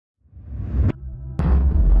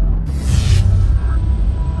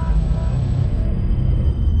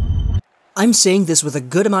I'm saying this with a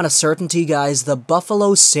good amount of certainty, guys. The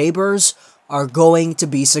Buffalo Sabres are going to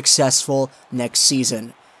be successful next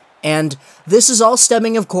season. And this is all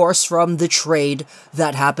stemming, of course, from the trade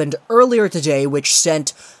that happened earlier today, which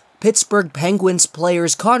sent Pittsburgh Penguins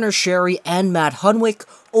players Conor Sheary and Matt Hunwick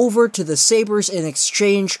over to the Sabres in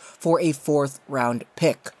exchange for a 4th-round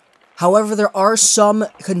pick. However, there are some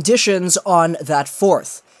conditions on that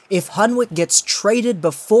 4th. If Hunwick gets traded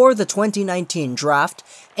before the 2019 draft,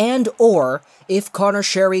 and or if Conor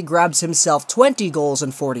Sheary grabs himself 20 goals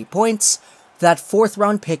and 40 points, that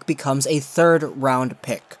 4th-round pick becomes a 3rd-round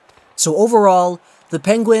pick. So overall, the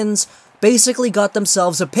Penguins basically got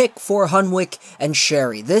themselves a pick for Hunwick and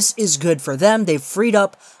Sheary. This is good for them. They've freed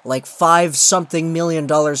up like $5-something million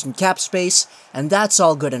in cap space, and that's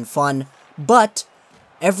all good and fun. But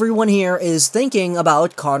everyone here is thinking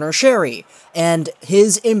about Conor Sheary and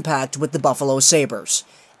his impact with the Buffalo Sabres.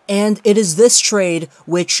 And it is this trade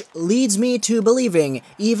which leads me to believing,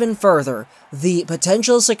 even further, the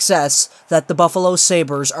potential success that the Buffalo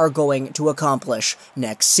Sabres are going to accomplish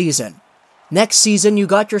next season. Next season, you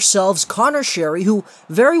got yourselves Conor Sheary, who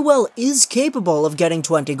very well is capable of getting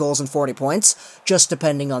 20 goals and 40 points, just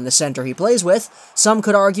depending on the center he plays with. Some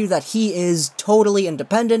could argue that he is totally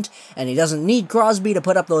independent, and he doesn't need Crosby to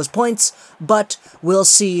put up those points, but we'll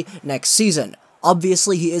see next season.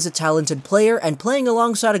 Obviously, he is a talented player, and playing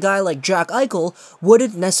alongside a guy like Jack Eichel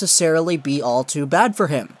wouldn't necessarily be all too bad for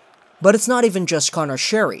him. But it's not even just Conor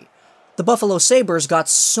Sheary. The Buffalo Sabres got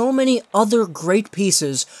so many other great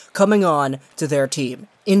pieces coming on to their team.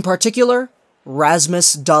 In particular,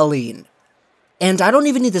 Rasmus Dahlin. And I don't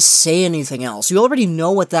even need to say anything else. You already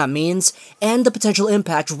know what that means, and the potential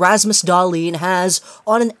impact Rasmus Dahlin has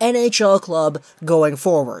on an NHL club going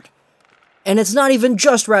forward. And it's not even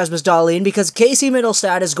just Rasmus Dahlin, because Casey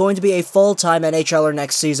Mittelstadt is going to be a full-time NHLer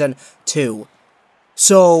next season, too.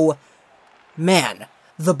 So, man,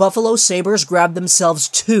 the Buffalo Sabres grabbed themselves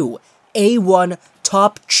 2 A1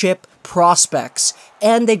 top-chip prospects,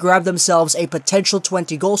 and they grabbed themselves a potential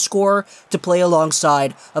 20-goal scorer to play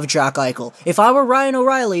alongside of Jack Eichel. If I were Ryan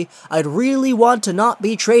O'Reilly, I'd really want to not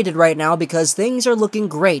be traded right now because things are looking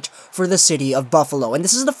great for the city of Buffalo. And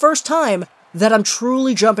this is the first time that I'm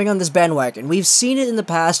truly jumping on this bandwagon. We've seen it in the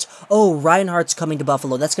past. Oh, Reinhardt's coming to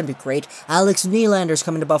Buffalo. That's going to be great. Alex Nylander's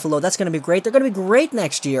coming to Buffalo. That's going to be great. They're going to be great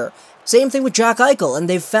next year. Same thing with Jack Eichel, and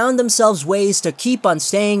they've found themselves ways to keep on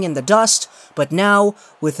staying in the dust. But now,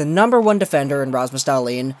 with the #1 defender in Rasmus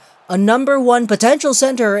Dahlin, a #1 potential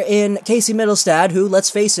center in Casey Mittelstadt, who, let's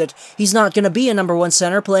face it, he's not going to be a #1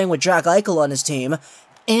 center playing with Jack Eichel on his team,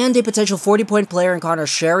 and a potential 40-point player in Conor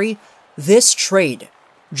Sheary, this trade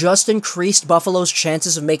just increased Buffalo's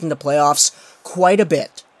chances of making the playoffs quite a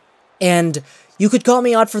bit. And you could call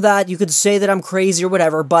me out for that, you could say that I'm crazy or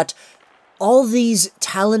whatever, but all these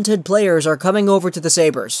talented players are coming over to the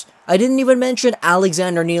Sabres. I didn't even mention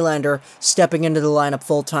Alexander Nylander stepping into the lineup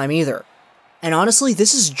full-time either. And honestly,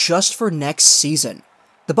 this is just for next season.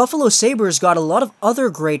 The Buffalo Sabres got a lot of other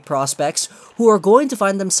great prospects who are going to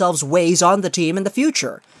find themselves ways on the team in the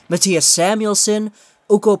future. Matthias Samuelsson,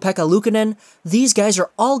 Ukko-Pekka Luukkonen, these guys are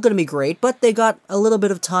all going to be great, but they got a little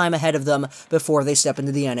bit of time ahead of them before they step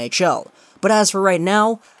into the NHL. But as for right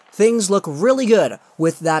now, things look really good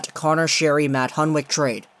with that Conor Sheary-Matt Hunwick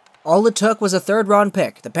trade. All it took was a 3rd-round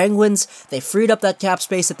pick. The Penguins, they freed up that cap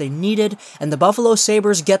space that they needed, and the Buffalo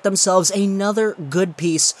Sabres get themselves another good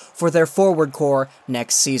piece for their forward core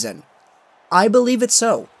next season. I believe it's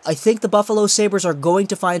so. I think the Buffalo Sabres are going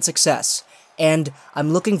to find success, and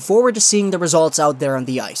I'm looking forward to seeing the results out there on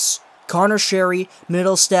the ice. Conor Sheary,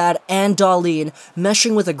 Mittelstadt, and Dahlin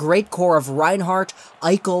meshing with a great core of Reinhardt,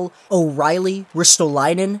 Eichel, O'Reilly,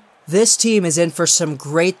 Ristolainen. This team is in for some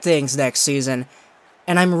great things next season,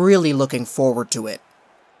 and I'm really looking forward to it.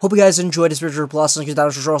 Hope you guys enjoyed this video plus, and that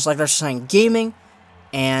was your like, saying gaming,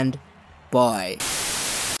 and bye.